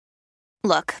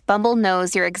Look, Bumble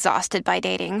knows you're exhausted by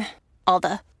dating. All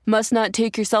the must not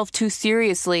take yourself too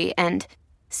seriously and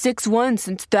 6'1"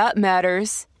 since that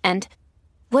matters. And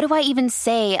what do I even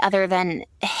say other than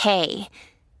hey?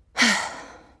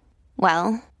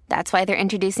 Well, that's why they're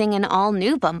introducing an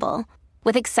all-new Bumble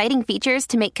with exciting features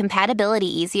to make compatibility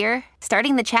easier,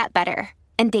 starting the chat better,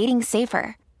 and dating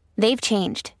safer. They've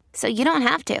changed, so you don't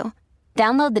have to.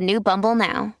 Download the new Bumble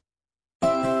now.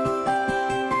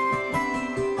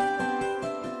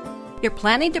 You're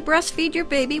planning to breastfeed your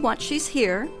baby once she's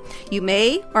here. You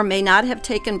may or may not have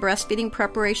taken breastfeeding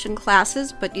preparation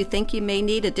classes, but you think you may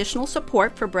need additional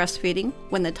support for breastfeeding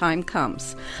when the time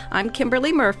comes. I'm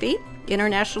Kimberly Murphy,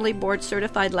 internationally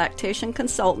board-certified lactation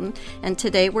consultant, and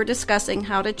today we're discussing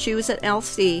how to choose an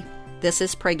LC. This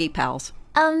is Preggy Pals.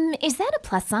 Is that a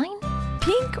plus sign?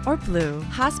 Pink or blue?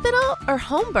 Hospital or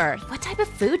home birth? What type of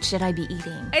food should I be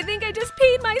eating? I think I just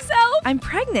peed myself. I'm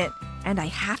pregnant, and I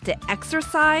have to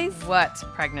exercise. What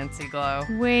pregnancy glow?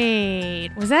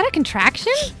 Wait, was that a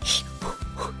contraction?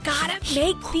 Gotta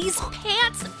make these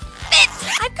pants fit.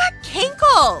 I've got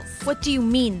kinkles. What do you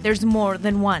mean there's more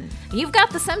than one? You've got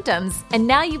the symptoms, and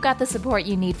now you've got the support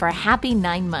you need for a happy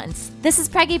 9 months. This is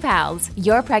Preggy Pals,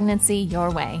 your pregnancy, your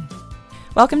way.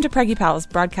 Welcome to Preggy Pals,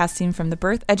 broadcasting from the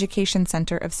Birth Education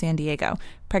Center of San Diego.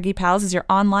 Preggy Pals is your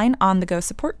online, on-the-go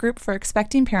support group for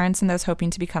expecting parents and those hoping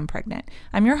to become pregnant.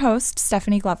 I'm your host,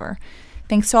 Stephanie Glover.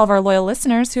 Thanks to all of our loyal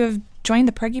listeners who have joined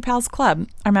the Preggy Pals Club.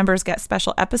 Our members get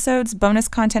special episodes, bonus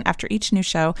content after each new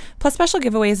show, plus special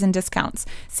giveaways and discounts.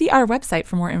 See our website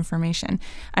for more information.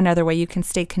 Another way you can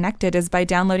stay connected is by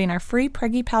downloading our free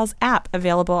Preggy Pals app,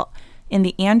 available in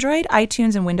the Android,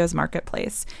 iTunes, and Windows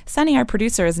Marketplace. Sunny, our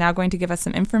producer, is now going to give us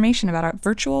some information about our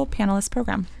virtual panelist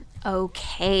program.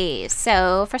 Okay,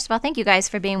 so first of all, thank you guys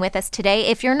for being with us today.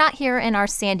 If you're not here in our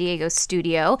San Diego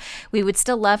studio, we would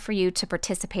still love for you to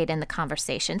participate in the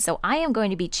conversation. So I am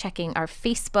going to be checking our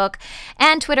Facebook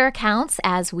and Twitter accounts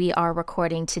as we are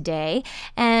recording today,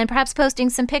 and perhaps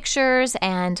posting some pictures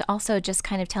and also just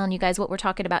kind of telling you guys what we're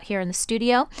talking about here in the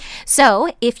studio.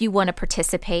 So if you want to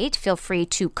participate, feel free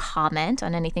to comment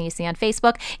on anything you see on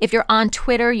Facebook. If you're on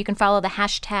Twitter, you can follow the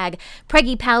hashtag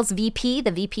PreggyPalsVP.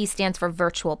 The VP stands for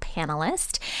Virtual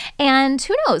Panelist. And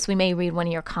who knows, we may read one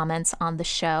of your comments on the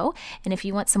show. And if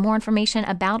you want some more information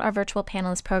about our virtual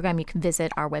panelist program, you can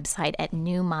visit our website at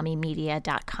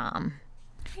newmommymedia.com.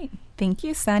 Great. Thank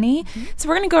you, Sunny. So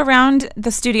we're going to go around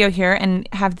the studio here and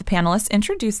have the panelists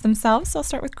introduce themselves. So I'll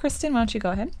start with Kristen. Why don't you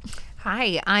go ahead?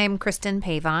 Hi, I'm Kristen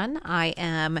Pavon. I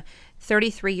am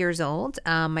 33 years old.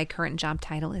 My current job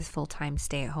title is full-time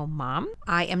stay-at-home mom.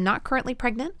 I am not currently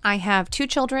pregnant. I have 2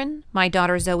 children. My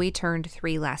daughter Zoe turned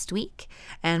 3 last week,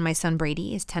 and my son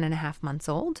Brady is 10 and a half months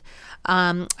old.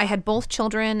 I had both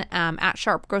children at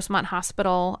Sharp Grossmont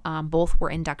Hospital. Both were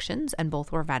inductions, and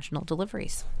both were vaginal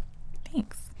deliveries.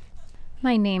 Thanks.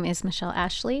 My name is Michelle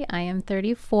Ashley. I am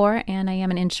 34 and I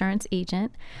am an insurance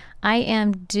agent. I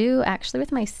am due actually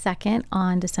with my second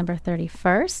on December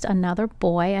 31st. Another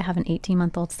boy. I have an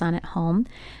 18-month-old son at home.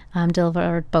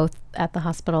 Delivered both at the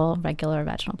hospital, regular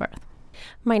vaginal birth.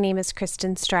 My name is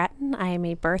Kristen Stratton. I am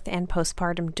a birth and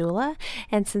postpartum doula,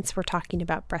 and since we're talking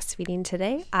about breastfeeding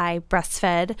today, I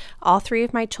breastfed all 3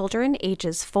 of my children,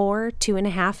 ages 4,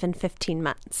 2.5, and 15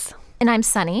 months. And I'm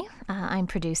Sunny. I'm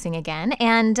producing again.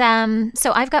 And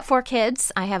so I've got 4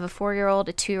 kids. I have a 4-year-old,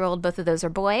 a 2-year-old. Both of those are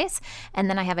boys. And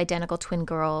then I have identical twin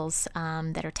girls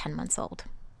that are 10 months old.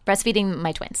 Breastfeeding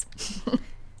my twins.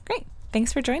 Great.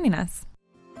 Thanks for joining us.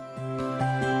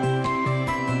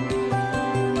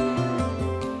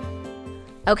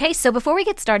 Okay, so before we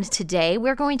get started today,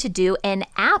 we're going to do an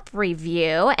app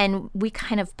review, and we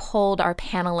kind of polled our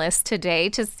panelists today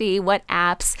to see what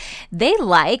apps they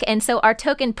like. And so our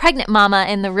token pregnant mama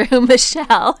in the room,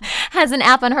 Michelle, has an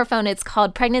app on her phone. It's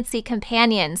called Pregnancy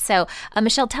Companion. So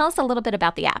Michelle, tell us a little bit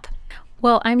about the app.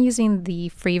 Well, I'm using the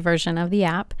free version of the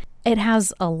app. It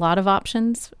has a lot of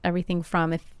options, everything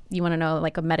from if you want to know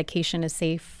like a medication is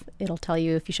safe, it'll tell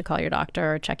you if you should call your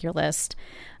doctor or check your list.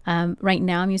 Right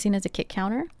now I'm using it as a kit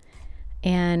counter,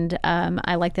 and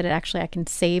I like that I can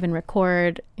save and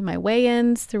record my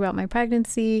weigh-ins throughout my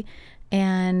pregnancy,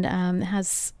 and it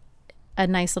has a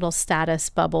nice little status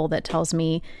bubble that tells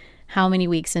me how many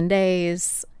weeks and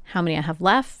days, how many I have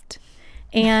left,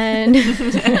 and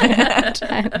which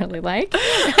I really like.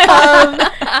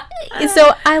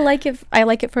 So I like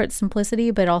it for its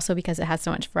simplicity, but also because it has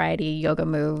so much variety, yoga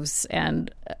moves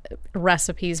and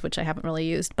recipes, which I haven't really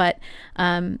used. But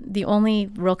the only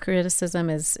real criticism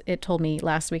is it told me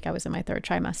last week I was in my 3rd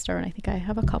trimester, and I think I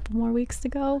have a couple more weeks to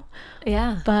go.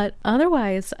 Yeah. But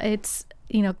otherwise, it's,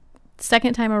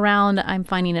 second time around, I'm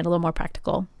finding it a little more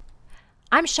practical.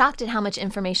 I'm shocked at how much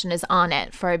information is on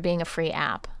it for it being a free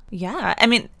app. Yeah. I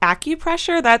mean,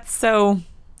 acupressure, that's so,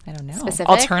 I don't know, Specific?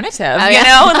 alternative, Oh, you yeah.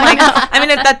 know? Like, I mean,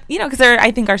 that, you know, because there,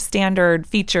 I think, are standard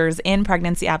features in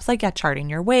pregnancy apps, like charting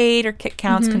your weight or kick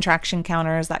counts, contraction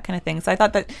counters, that kind of thing. So I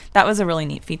thought that was a really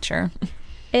neat feature.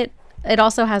 It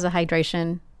also has a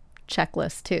hydration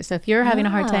checklist too. So if you're having a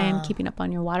hard time keeping up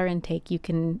on your water intake, you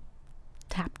can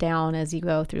tap down as you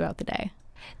go throughout the day.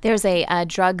 There's a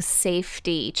drug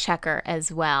safety checker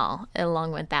as well,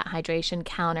 along with that hydration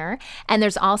counter. And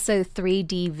there's also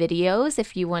 3D videos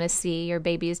if you want to see your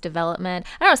baby's development.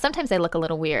 I don't know, sometimes they look a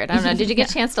little weird. I don't know. Did you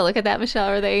get a chance to look at that, Michelle?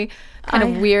 Are they kind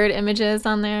of weird images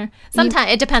on there?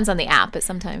 Sometimes it depends on the app, but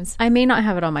sometimes. I may not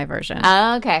have it on my version.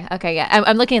 Okay, yeah.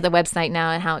 I'm looking at the website now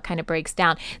and how it kind of breaks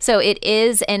down. So it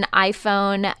is an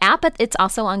iPhone app, but it's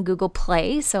also on Google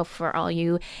Play. So for all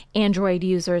you Android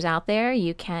users out there,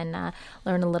 you can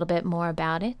learn a little bit more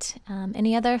about it.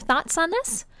 Any other thoughts on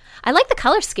this? I like the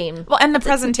color scheme. Well, and the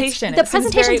presentation. The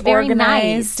presentation's very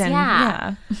nice. And,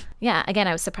 yeah. Again,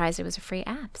 I was surprised it was a free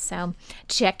app. So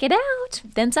check it out.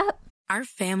 Thumbs up. Our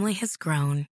family has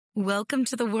grown. Welcome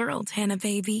to the world, Hannah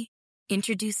baby.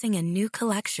 Introducing a new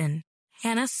collection,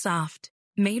 Hannah Soft,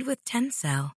 made with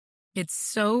Tencel. It's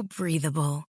so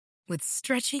breathable, with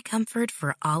stretchy comfort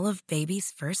for all of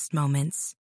baby's first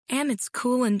moments. And it's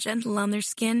cool and gentle on their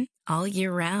skin all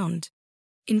year round.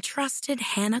 Entrusted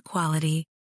Hannah quality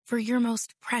for your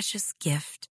most precious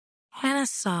gift. Hannah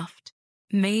Soft,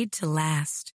 made to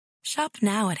last. Shop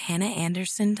now at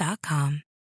hannahanderson.com.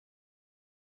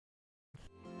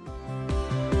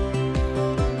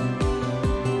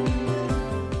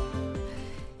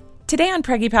 Today on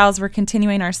Preggy Pals, we're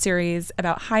continuing our series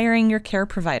about hiring your care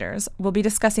providers. We'll be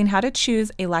discussing how to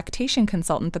choose a lactation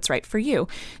consultant that's right for you.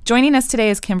 Joining us today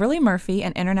is Kimberly Murphy,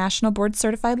 an international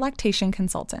board-certified lactation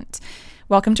consultant.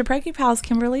 Welcome to Preggy Pals,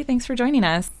 Kimberly. Thanks for joining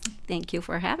us. Thank you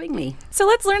for having me. So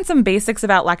let's learn some basics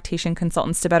about lactation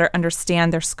consultants to better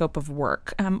understand their scope of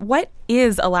work. What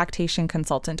is a lactation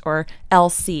consultant, or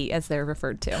LC as they're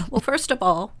referred to? Well, first of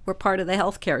all, we're part of the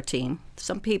healthcare team.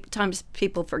 Sometimes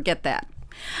people forget that.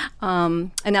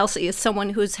 An LC is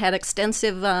someone who's had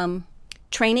extensive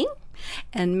training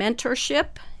and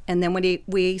mentorship, and then when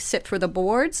we sit for the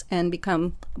boards and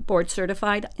become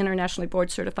internationally board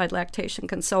certified lactation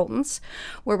consultants,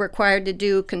 we're required to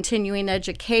do continuing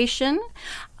education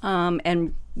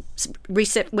and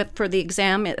resit for the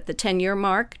exam at the 10-year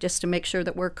mark, just to make sure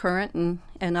that we're current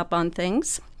and up on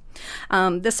things.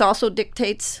 This also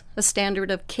dictates a standard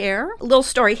of care. A little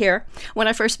story here. When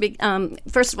I first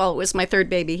of all, it was my third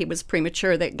baby. He was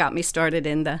premature. That got me started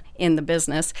in the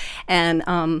business. And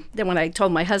then when I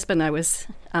told my husband I was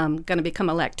going to become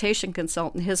a lactation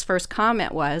consultant, his first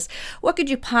comment was, "What could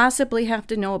you possibly have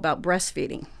to know about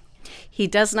breastfeeding?" He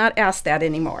does not ask that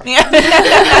anymore. He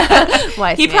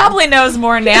probably knows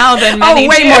more now than many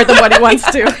way do. more than what he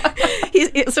wants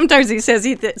to. Sometimes he says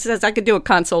I could do a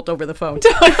consult over the phone.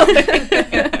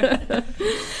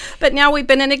 But now we've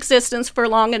been in existence for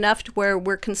long enough to where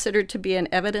we're considered to be an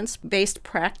evidence-based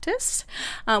practice,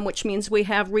 which means we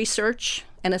have research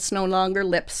and it's no longer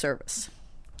lip service.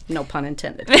 No pun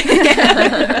intended.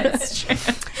 That's true.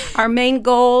 Our main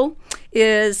goal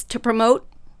is to promote,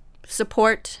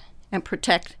 support, and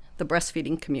protect the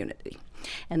breastfeeding community.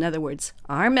 In other words,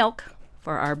 our milk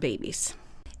for our babies.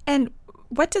 And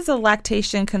what does a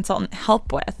lactation consultant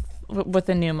help with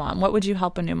a new mom? What would you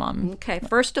help a new mom? Okay,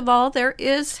 first of all, there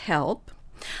is help.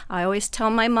 I always tell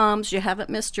my moms, you haven't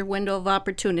missed your window of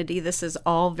opportunity. This is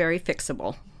all very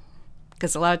fixable.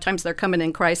 Because a lot of times they're coming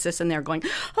in crisis and they're going,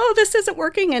 oh, this isn't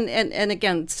working. And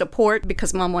again, support,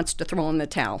 because mom wants to throw in the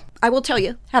towel. I will tell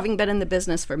you, having been in the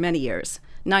business for many years,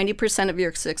 90% of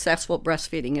your successful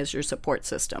breastfeeding is your support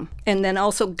system. And then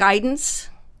also guidance,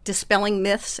 dispelling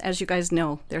myths. As you guys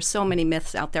know, there's so many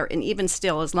myths out there. And even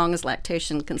still, as long as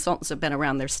lactation consultants have been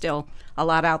around, there's still a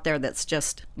lot out there that's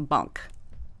just bunk.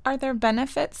 Are there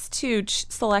benefits to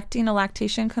selecting a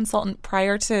lactation consultant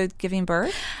prior to giving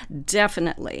birth?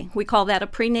 Definitely. We call that a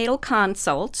prenatal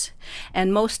consult.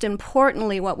 And most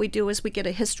importantly, what we do is we get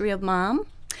a history of mom.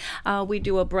 We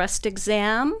do a breast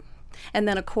exam. And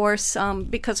then, of course,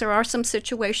 because there are some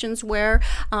situations where,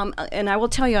 and I will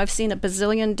tell you, I've seen a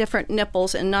bazillion different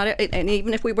nipples, and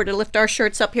even if we were to lift our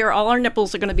shirts up here, all our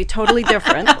nipples are going to be totally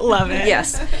different. Love it.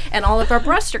 Yes. And all of our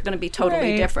breasts are going to be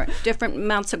totally different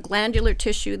amounts of glandular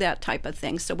tissue, that type of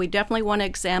thing. So we definitely want to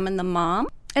examine the mom.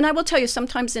 And I will tell you,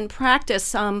 sometimes in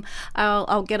practice,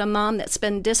 I'll get a mom that's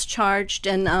been discharged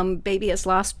and baby has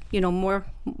lost, more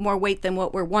more weight than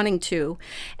what we're wanting to.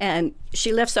 And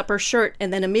she lifts up her shirt,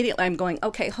 and then immediately I'm going,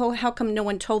 okay, how come no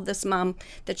one told this mom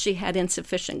that she had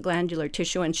insufficient glandular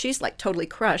tissue? And she's like totally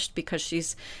crushed because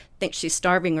thinks she's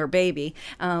starving her baby.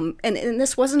 And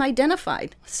this wasn't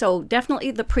identified. So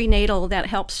definitely the prenatal, that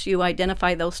helps you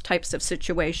identify those types of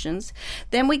situations.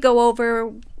 Then we go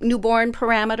over newborn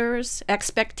parameters,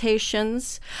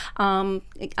 expectations.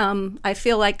 I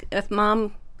feel like if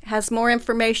mom has more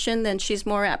information, then she's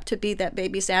more apt to be that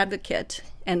baby's advocate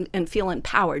and feel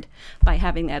empowered by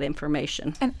having that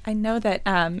information. And I know that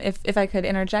if I could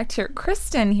interject here,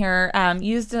 Kristen here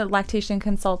used a lactation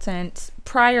consultant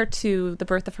prior to the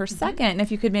birth of her second.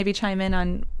 If you could maybe chime in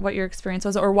on what your experience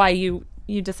was or why you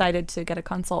decided to get a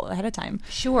consult ahead of time.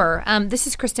 Sure. This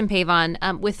is Kristen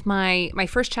Pavon. With my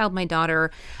first child, my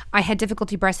daughter, I had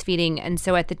difficulty breastfeeding, and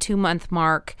so at the 2-month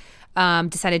mark,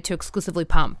 decided to exclusively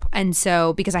pump. And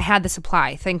so, because I had the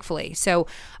supply, thankfully. So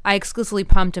I exclusively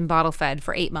pumped and bottle fed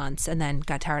for 8 months and then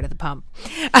got tired of the pump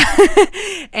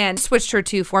and switched her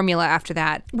to formula after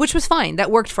that, which was fine.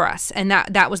 That worked for us. And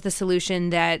that was the solution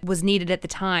that was needed at the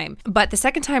time. But the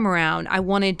second time around, I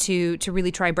wanted to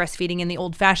really try breastfeeding in the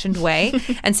old fashioned way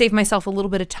and save myself a little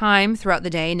bit of time throughout the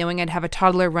day, knowing I'd have a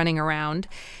toddler running around.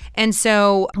 And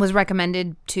so was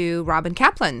recommended to Robin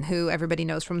Kaplan, who everybody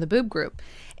knows from the Boob Group,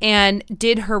 and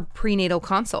did her prenatal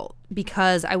consult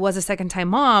because I was a second-time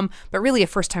mom, but really a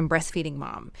first-time breastfeeding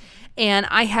mom. And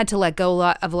I had to let go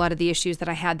of a lot of the issues that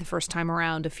I had the first time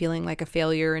around of feeling like a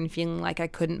failure and feeling like I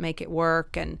couldn't make it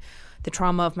work and the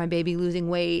trauma of my baby losing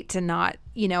weight and not,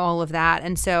 all of that.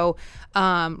 And so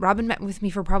Robin met with me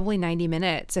for probably 90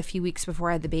 minutes a few weeks before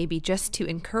I had the baby just to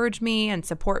encourage me and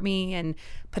support me and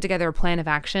put together a plan of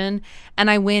action.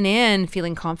 And I went in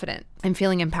feeling confident and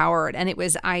feeling empowered. And it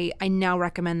was, I now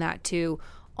recommend that to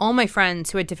all my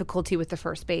friends who had difficulty with the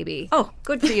first baby. Oh,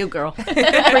 good for you, girl. Good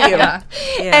for you. Yeah.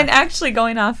 And actually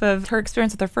going off of her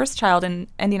experience with her first child and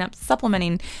ending up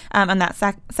supplementing on that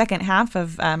second half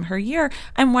of her year,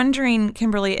 I'm wondering,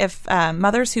 Kimberly, if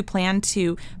mothers who plan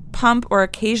to pump or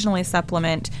occasionally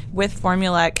supplement with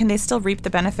formula, can they still reap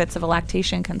the benefits of a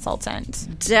lactation consultant?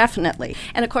 Definitely.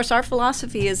 And of course, our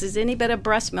philosophy is any bit of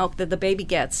breast milk that the baby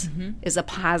gets is a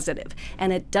positive.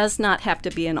 And it does not have to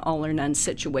be an all or none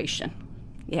situation.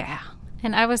 Yeah.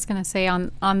 And I was going to say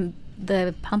on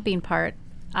the pumping part,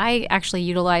 I actually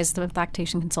utilized the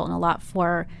lactation consultant a lot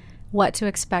for what to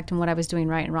expect and what I was doing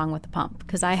right and wrong with the pump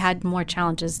because I had more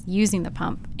challenges using the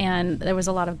pump, and there was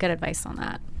a lot of good advice on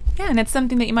that. Yeah, and it's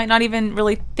something that you might not even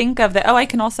really think of that, I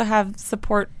can also have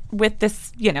support with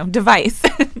this, device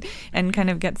and kind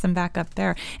of get some backup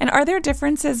there. And are there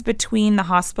differences between the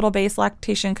hospital-based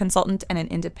lactation consultant and an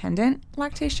independent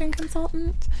lactation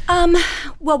consultant?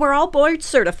 Well, we're all board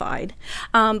certified,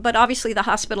 but obviously the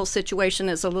hospital situation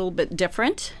is a little bit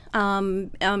different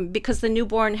because the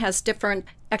newborn has different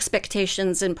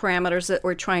expectations and parameters that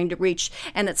we're trying to reach.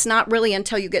 And it's not really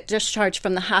until you get discharged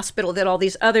from the hospital that all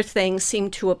these other things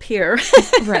seem to appear.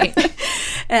 Right.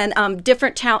 And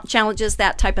different challenges,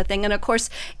 that type of thing. And of course,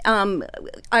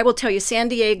 I will tell you, San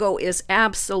Diego is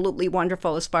absolutely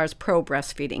wonderful as far as pro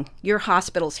breastfeeding. Your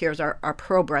hospitals here are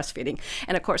pro breastfeeding.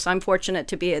 And of course, I'm fortunate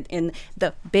to be in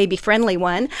the baby-friendly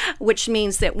one, which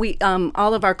means that we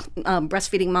all of our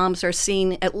breastfeeding moms are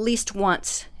seen at least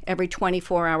once every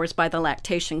 24 hours by the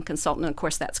lactation consultant. And of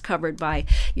course, that's covered by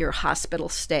your hospital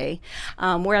stay.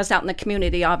 Whereas out in the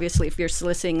community, obviously, if you're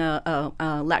soliciting a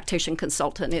lactation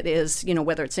consultant, it is,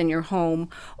 whether it's in your home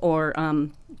or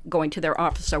going to their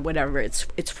office or whatever,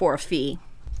 it's for a fee.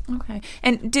 Okay.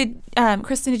 And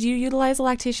Kristen, did you utilize a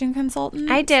lactation consultant?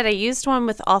 I did. I used one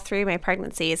with all 3 of my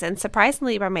pregnancies. And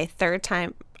surprisingly, by my third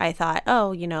time, I thought,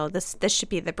 this should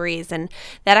be the breeze. And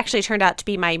that actually turned out to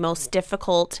be my most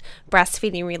difficult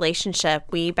breastfeeding relationship.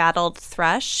 We battled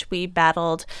thrush. We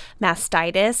battled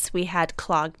mastitis. We had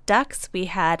clogged ducts. We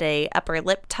had a upper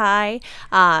lip tie.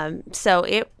 So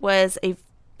it was a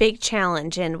big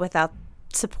challenge. And without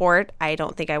support, I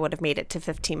don't think I would have made it to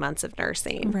 15 months of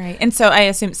nursing. Right. And so I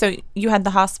assume, you had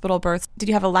the hospital birth. Did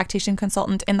you have a lactation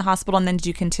consultant in the hospital, and then did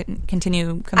you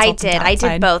continue consulting outside? I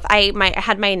did both. I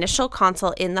had my initial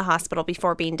consult in the hospital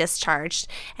before being discharged,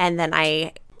 and then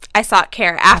I sought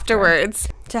care afterwards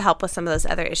to help with some of those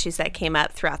other issues that came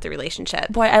up throughout the relationship.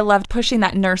 Boy, I loved pushing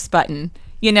that nurse button.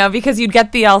 because you'd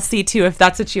get the LC too if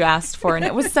that's what you asked for. And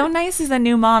it was so nice as a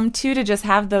new mom too to just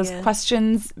have those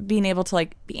questions being able to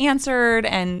be answered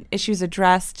and issues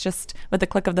addressed just with the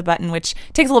click of the button, which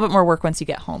takes a little bit more work once you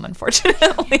get home,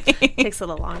 unfortunately. Takes a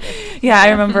little longer. Yeah, I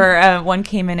remember one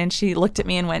came in and she looked at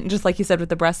me and went, just like you said with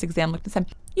the breast exam, looked and said,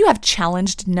 "You have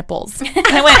challenged nipples." And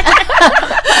I went,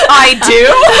 "I do?"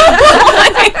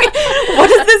 What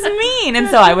does this mean? And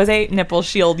so I was a nipple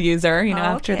shield user,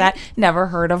 after that. Never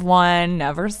heard of one,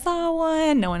 never saw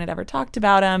one. No one had ever talked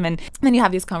about them. And then you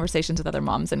have these conversations with other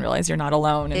moms and realize you're not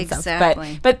alone and stuff.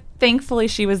 But thankfully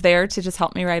she was there to just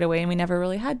help me right away. And we never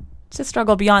really had to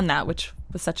struggle beyond that, which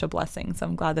was such a blessing. So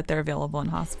I'm glad that they're available in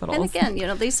hospitals. And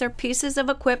again, these are pieces of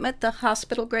equipment, the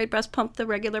hospital grade breast pump, the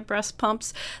regular breast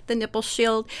pumps, the nipple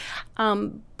shield,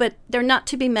 but they're not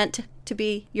to be meant to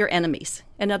be your enemies.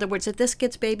 In other words, if this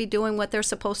gets baby doing what they're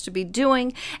supposed to be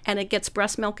doing and it gets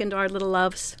breast milk into our little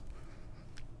loves,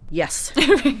 yes.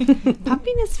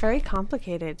 Pumping is very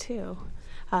complicated too.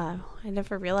 I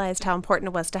never realized how important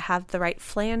it was to have the right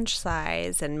flange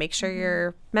size and make sure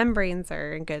your membranes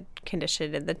are in good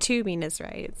condition and the tubing is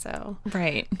right. So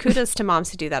kudos to moms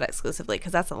who do that exclusively,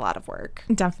 because that's a lot of work.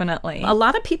 Definitely. A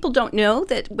lot of people don't know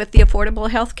that with the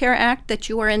Affordable Health Care Act that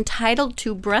you are entitled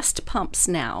to breast pumps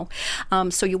now.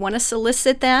 So you want to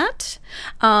solicit that.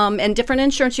 And different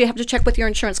insurance, you have to check with your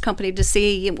insurance company to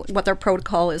see what their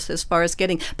protocol is as far as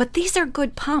getting. But these are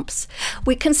good pumps.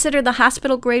 We consider the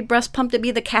hospital grade breast pump to be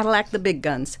the Cadillac, the big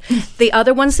guns. The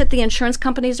other ones that the insurance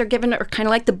companies are giving are kind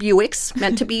of like the Buicks,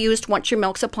 meant to be used once your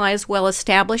milk supply is well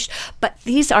established. But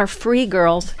these are free,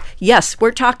 girls. Yes,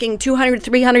 we're talking $200,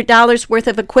 $300 worth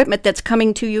of equipment that's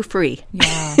coming to you free.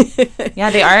 Yeah. Yeah,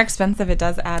 they are expensive. It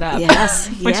does add up. Yes.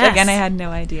 Which, again, I had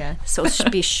no idea. So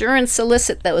be sure and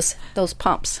solicit those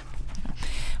pumps.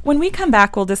 When we come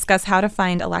back, we'll discuss how to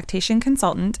find a lactation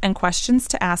consultant and questions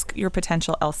to ask your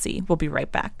potential LC. We'll be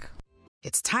right back.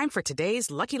 It's time for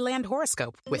today's Lucky Land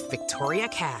horoscope with Victoria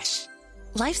Cash.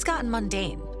 Life's gotten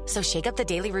mundane, so shake up the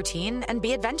daily routine and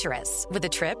be adventurous with a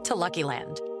trip to Lucky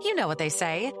Land. You know what they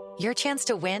say, your chance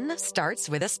to win starts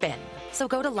with a spin. So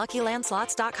go to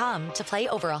LuckyLandSlots.com to play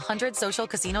over 100 social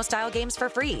casino-style games for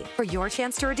free for your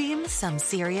chance to redeem some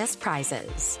serious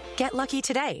prizes. Get lucky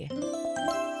today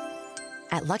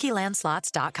at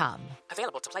LuckyLandSlots.com.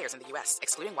 Available to players in the U.S.,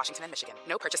 excluding Washington and Michigan.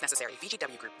 No purchase necessary.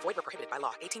 VGW Group. Void where prohibited by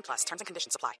law. 18+. Terms and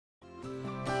conditions apply.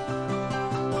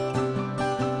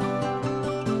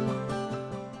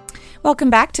 Welcome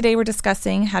back. Today we're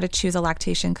discussing how to choose a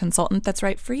lactation consultant that's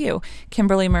right for you.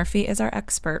 Kimberly Murphy is our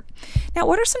expert. Now,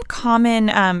 what are some common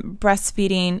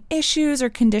breastfeeding issues or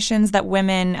conditions that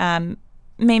women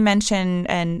may mention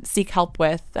and seek help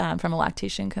with from a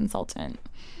lactation consultant?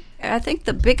 I think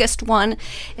the biggest one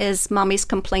is mommy's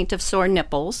complaint of sore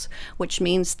nipples, which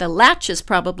means the latch is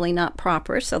probably not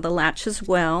proper, so the latch as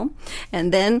well.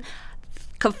 And then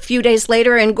a few days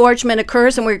later, engorgement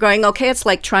occurs, and we're going, okay, it's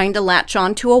like trying to latch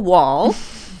onto a wall.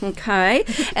 Okay.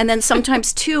 And then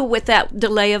sometimes, too, with that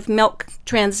delay of milk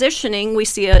transitioning, we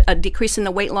see a decrease in the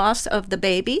weight loss of the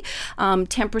baby,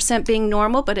 10% being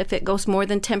normal. But if it goes more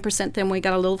than 10%, then we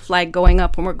got a little flag going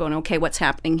up and we're going, okay, what's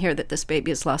happening here that this baby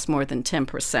has lost more than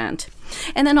 10%?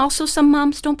 And then also some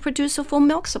moms don't produce a full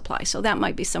milk supply. So that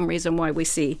might be some reason why we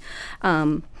see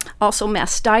also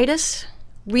mastitis,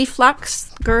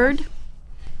 reflux, GERD.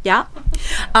 Yeah.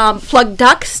 Plugged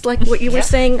ducts, like what you were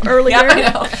saying earlier.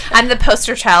 Yeah, I'm the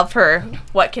poster child for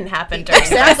what can happen during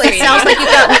Exactly. It sounds like you've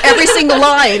got every single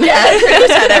line. Yeah, pretty much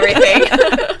had everything.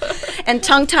 And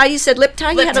tongue tie, you said lip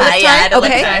tie? Lip You had tie, a lip tie? yeah, I had a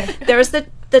lip Okay. tie. There's the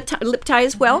lip tie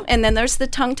as well, and then there's the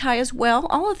tongue tie as well.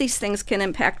 All of these things can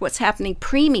impact what's happening.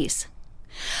 Preemies.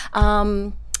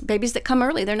 Babies that come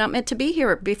early, they're not meant to be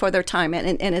here before their time,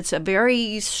 and it's a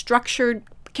very structured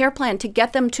care plan to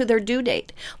get them to their due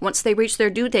date. Once they reach their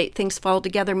due date, things fall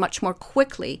together much more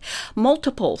quickly.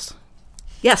 Multiples.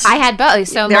 Yes. I had both.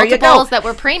 So There you multiples go. that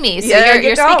were preemies. So There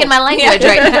you're you go. speaking my language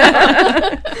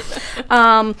right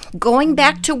now. Going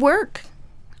back to work.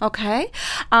 Okay.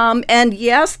 And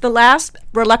yes, the last,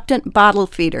 reluctant bottle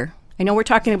feeder. I know we're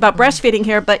talking about breastfeeding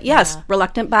here, but yes,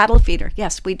 reluctant bottle feeder.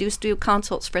 Yes, we do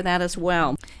consults for that as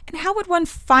well. And how would one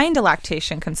find a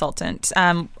lactation consultant?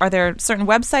 Are there certain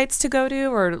websites to go to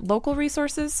or local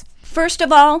resources? First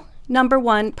of all, number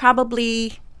one,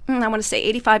 probably, I want to say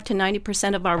 85 to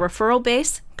 90% of our referral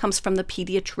base comes from the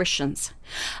pediatricians.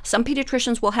 Some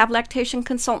pediatricians will have lactation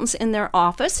consultants in their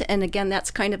office, and again, that's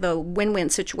kind of a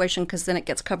win-win situation because then it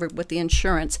gets covered with the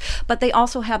insurance. But they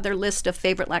also have their list of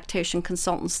favorite lactation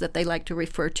consultants that they like to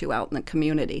refer to out in the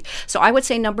community. So I would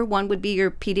say number one would be your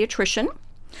pediatrician.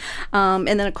 And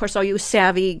then, of course, all you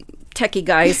savvy techie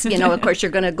guys, of course, you're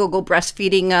going to Google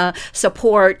breastfeeding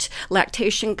support,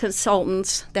 lactation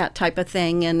consultants, that type of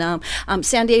thing. And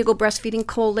San Diego Breastfeeding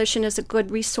Coalition is a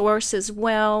good resource as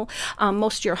well.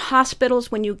 Most of your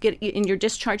hospitals, when you get in your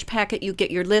discharge packet, you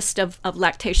get your list of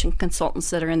lactation consultants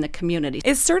that are in the community.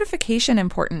 Is certification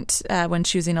important when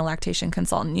choosing a lactation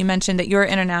consultant? You mentioned that you're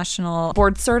international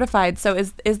board certified. So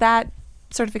is that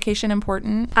certification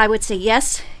important? I would say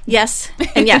yes,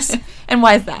 and yes. And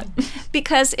why is that?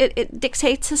 Because it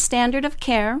dictates a standard of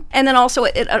care, and then also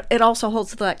it also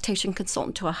holds the lactation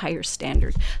consultant to a higher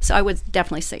standard. So I would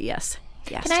definitely say yes.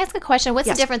 Yes. Can I ask a question? What's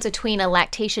Yes. the difference between a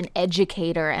lactation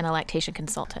educator and a lactation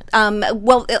consultant?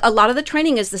 Well, a lot of the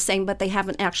training is the same, but they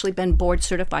haven't actually been board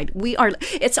certified.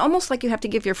 It's almost like you have to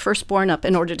give your firstborn up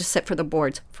in order to sit for the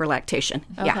boards for lactation.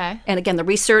 Okay. Yeah. And again, the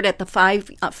recert at the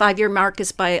 5-year mark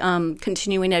is by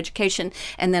continuing education,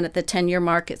 and then at the 10-year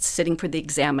mark, it's sitting for the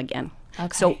exam again.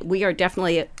 Okay. So we are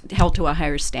definitely held to a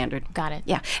higher standard. Got it.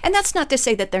 Yeah, and that's not to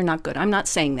say that they're not good. I'm not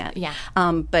saying that. Yeah.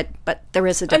 But there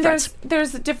is a difference. And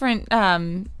there's different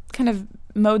kind of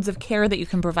modes of care that you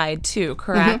can provide too,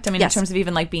 correct? I mean, Yes. in terms of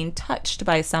even like being touched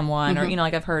by someone or,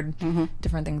 like I've heard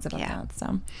different things about that.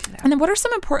 So, and then what are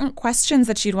some important questions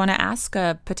that you'd want to ask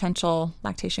a potential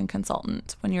lactation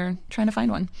consultant when you're trying to find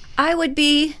one? I would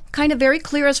be kind of very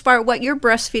clear as far as what your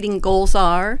breastfeeding goals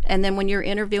are, and then when you're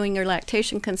interviewing your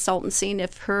lactation consultant, seeing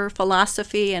if her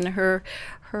philosophy and her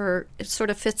it sort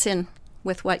of fits in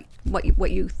with what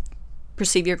you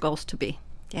perceive your goals to be.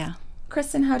 Yeah.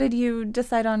 Kristen, how did you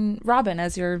decide on Robin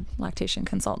as your lactation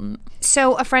consultant?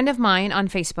 So a friend of mine on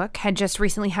Facebook had just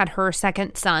recently had her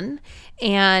second son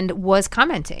and was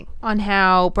commenting on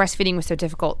how breastfeeding was so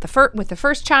difficult with the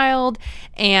first child.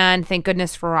 And thank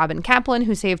goodness for Robin Kaplan,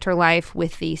 who saved her life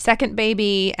with the second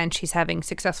baby, and she's having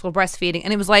successful breastfeeding.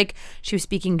 And it was like she was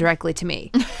speaking directly to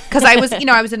me, because I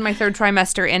was in my third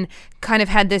trimester and kind of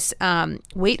had this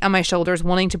weight on my shoulders,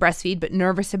 wanting to breastfeed, but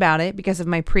nervous about it because of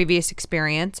my previous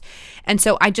experience. And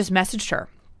so I just messaged her.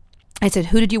 I said,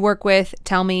 who did you work with?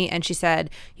 Tell me. And she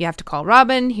said, you have to call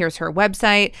Robin. Here's her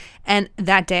website. And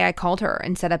that day I called her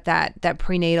and set up that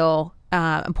prenatal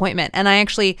appointment. And I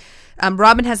actually,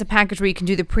 Robin has a package where you can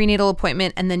do the prenatal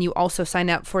appointment, and then you also sign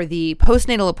up for the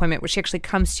postnatal appointment, which actually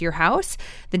comes to your house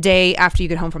the day after you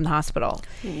get home from the hospital.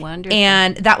 Wonderful.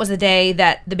 And that was the day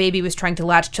that the baby was trying to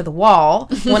latch to the wall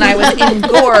when I was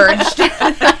engorged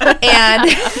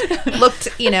and looked,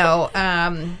 so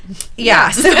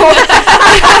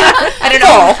I don't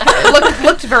know,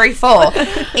 looked very full.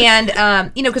 And,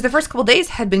 because the first couple days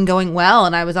had been going well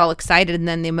and I was all excited, and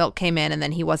then the milk came in and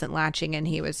then he wasn't latching and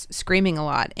he was screaming a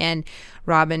lot. And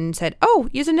Robin said,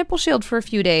 use a nipple shield for a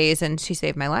few days, and she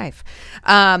saved my life.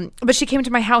 But she came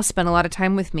to my house, spent a lot of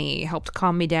time with me, helped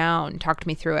calm me down, talked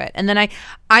me through it. And then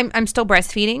I'm still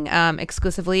breastfeeding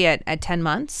exclusively at 10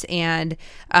 months, and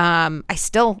I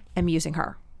still am using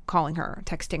her, calling her,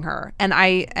 texting her. And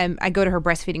I go to her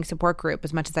breastfeeding support group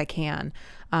as much as I can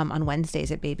on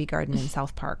Wednesdays at Baby Garden in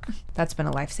South Park. That's been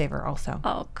a lifesaver also.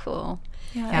 Oh, cool.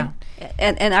 Yeah.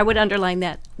 And I would underline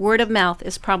that. Word of mouth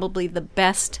is probably the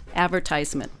best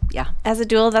advertisement. Yeah. As a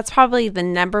doula, that's probably the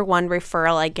number one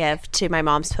referral I give to my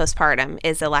mom's postpartum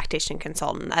is a lactation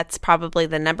consultant. That's probably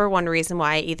the number one reason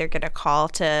why I either get a call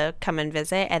to come and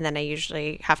visit, and then I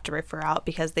usually have to refer out,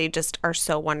 because they just are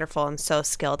so wonderful and so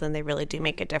skilled, and they really do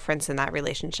make a difference in that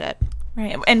relationship.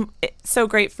 Right. And it's so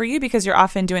great for you because you're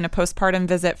often doing a postpartum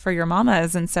visit for your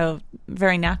mamas, and so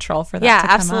very natural for that to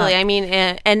come absolutely. up. I mean,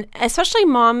 and especially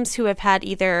moms who have had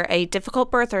either a difficult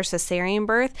birth or cesarean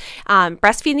birth,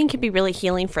 breastfeeding can be really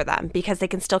healing for them, because they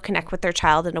can still connect with their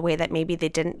child in a way that maybe they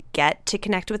didn't get to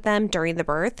connect with them during the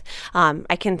birth.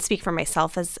 I can speak for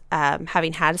myself as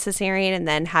having had a cesarean and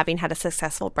then having had a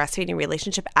successful breastfeeding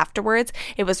relationship afterwards.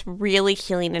 It was really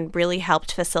healing and really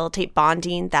helped facilitate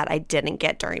bonding that I didn't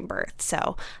get during birth.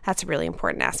 So that's a really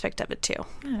important aspect of it too.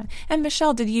 Yeah. And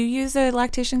Michelle, did you use a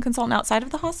lactation consultant outside of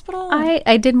the hospital?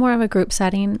 I did more of a group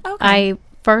setting. Okay.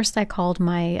 I called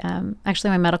my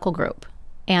my medical group,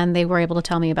 and they were able to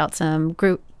tell me about some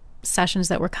group sessions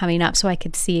that were coming up, so I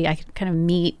could kind of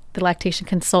meet the lactation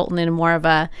consultant in more of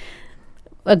a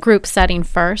group setting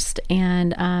first,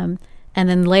 and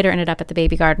then later ended up at the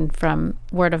Baby Garden from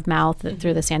word of mouth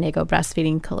through the San Diego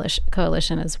Breastfeeding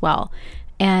Coalition as well.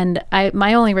 And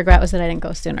my only regret was that I didn't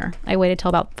go sooner. I waited till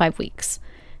about 5 weeks.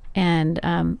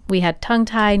 And we had tongue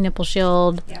tie, nipple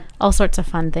shield, all sorts of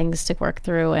fun things to work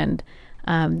through. And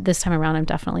this time around, I'm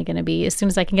definitely going to be, as soon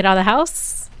as I can get out of the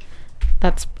house,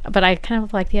 but I kind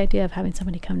of like the idea of having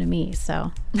somebody come to me.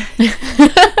 So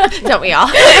don't we all?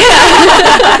 And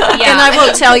I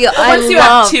will tell you, Once you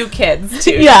have 2 kids,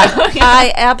 too. Yeah,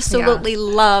 I absolutely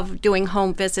love doing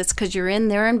home visits because you're in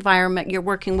their environment, you're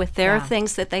working with their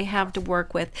things that they have to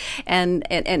work with, and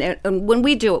when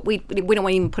we do it, we don't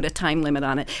even put a time limit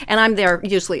on it. And I'm there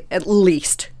usually at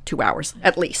least 2 hours,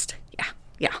 at least.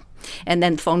 Yeah. And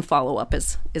then phone follow-up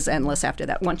is endless after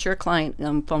that. Once you're a client,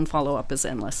 phone follow-up is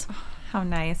endless. How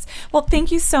nice. Well,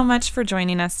 thank you so much for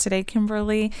joining us today,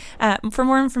 Kimberly. For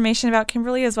more information about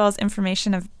Kimberly, as well as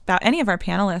information about any of our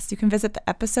panelists, you can visit the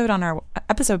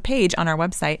episode page on our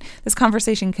website. This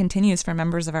conversation continues for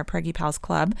members of our Preggy Pals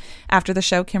Club. After the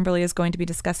show, Kimberly is going to be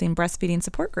discussing breastfeeding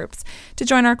support groups. To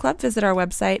join our club, visit our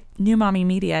website,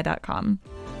 newmommymedia.com.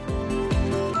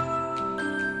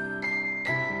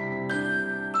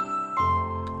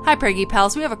 Hi, Preggy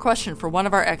Pals. We have a question for one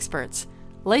of our experts.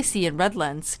 Lacey in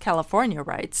Redlands, California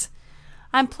writes,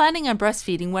 I'm planning on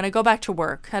breastfeeding when I go back to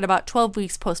work at about 12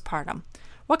 weeks postpartum.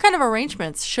 What kind of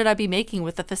arrangements should I be making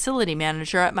with the facility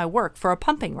manager at my work for a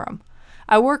pumping room?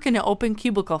 I work in an open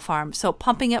cubicle farm, so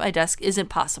pumping at my desk isn't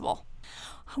possible.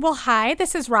 Well, hi,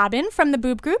 this is Robin from the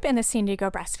Boob Group in the San Diego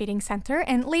Breastfeeding Center.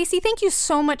 And Lacey, thank you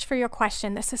so much for your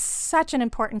question. This is such an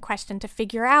important question to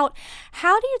figure out.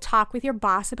 How do you talk with your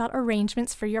boss about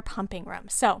arrangements for your pumping room?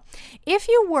 So if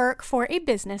you work for a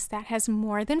business that has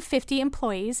more than 50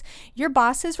 employees, your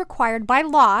boss is required by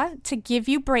law to give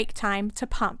you break time to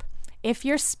pump. If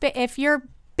your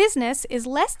business is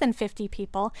less than 50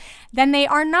 people, then they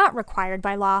are not required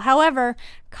by law. However,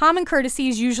 common courtesy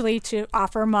is usually to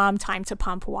offer mom time to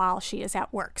pump while she is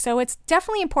at work. So it's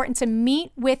definitely important to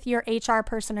meet with your HR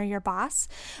person or your boss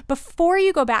before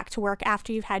you go back to work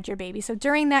after you've had your baby. So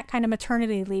during that kind of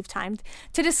maternity leave time,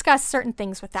 to discuss certain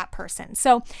things with that person.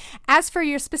 So as for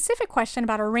your specific question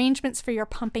about arrangements for your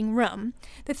pumping room,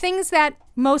 the things that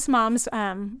most moms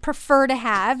prefer to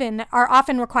have and are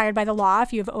often required by the law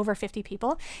if you have over 50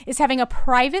 people is having a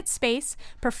private space,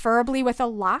 preferably with a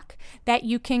lock, that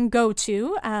you can go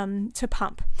to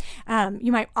pump.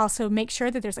 You might also make sure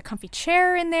that there's a comfy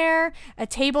chair in there, a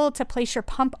table to place your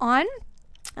pump on.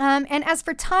 And as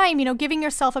for time, giving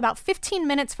yourself about 15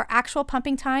 minutes for actual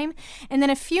pumping time and then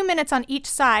a few minutes on each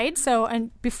side. So,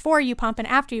 and before you pump and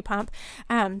after you pump,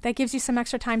 that gives you some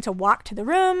extra time to walk to the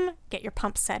room, get your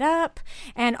pump set up,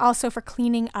 and also for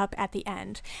cleaning up at the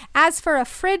end. As for a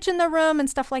fridge in the room and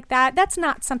stuff like that, that's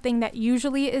not something that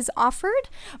usually is offered.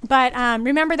 But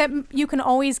remember that you can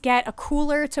always get a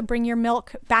cooler to bring your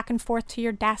milk back and forth to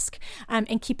your desk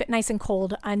and keep it nice and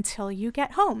cold until you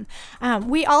get home.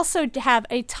 We also have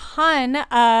a ton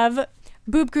of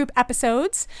Boob Group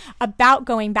episodes about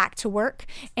going back to work.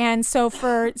 And so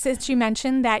since you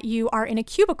mentioned that you are in a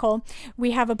cubicle,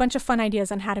 we have a bunch of fun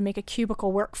ideas on how to make a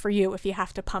cubicle work for you if you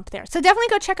have to pump there. So definitely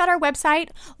go check out our website,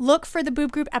 look for the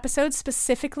Boob Group episodes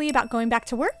specifically about going back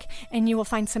to work, and you will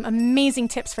find some amazing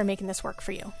tips for making this work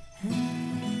for you.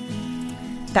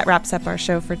 That wraps up our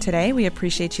show for today. We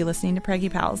appreciate you listening to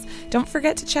Preggy Pals. Don't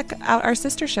forget to check out our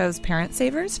sister shows, Parent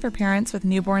Savers for parents with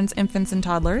newborns, infants, and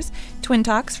toddlers, Twin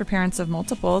Talks for parents of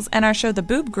multiples, and our show, The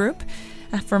Boob Group,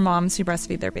 for moms who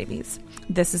breastfeed their babies.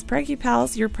 This is Preggy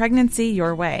Pals, your pregnancy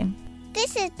your way.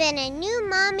 This has been a New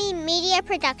Mommy Media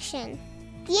production.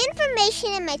 The information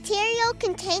and material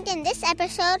contained in this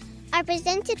episode are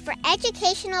presented for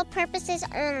educational purposes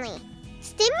only.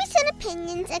 Statements and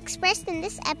opinions expressed in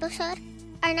this episode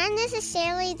are not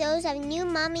necessarily those of New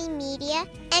Mommy Media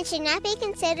and should not be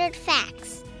considered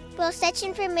facts. While such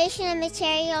information and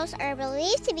materials are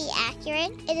believed to be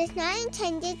accurate, it is not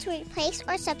intended to replace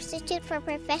or substitute for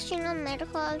professional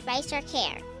medical advice or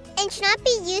care, and should not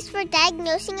be used for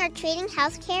diagnosing or treating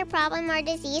healthcare problem or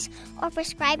disease or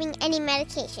prescribing any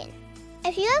medication.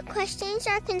 If you have questions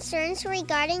or concerns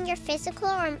regarding your physical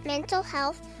or mental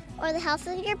health or the health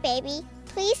of your baby,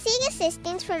 please seek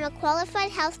assistance from a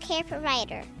qualified healthcare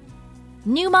provider.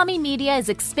 New Mommy Media is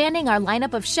expanding our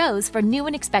lineup of shows for new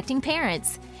and expecting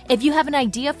parents. If you have an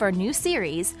idea for a new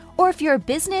series, or if you're a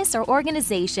business or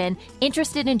organization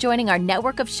interested in joining our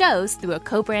network of shows through a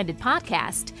co-branded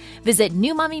podcast, visit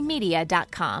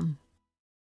newmommymedia.com.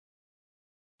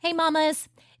 Hey mamas,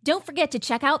 don't forget to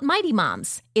check out Mighty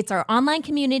Moms. It's our online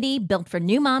community built for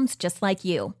new moms just like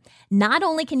you. Not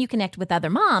only can you connect with other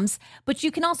moms, but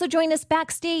you can also join us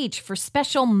backstage for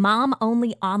special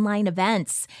mom-only online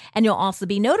events. And you'll also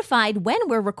be notified when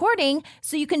we're recording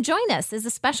so you can join us as a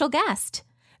special guest.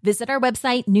 Visit our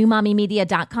website,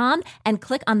 newmommymedia.com, and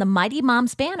click on the Mighty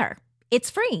Moms banner. It's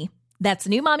free. That's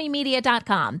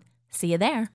newmommymedia.com. See you there.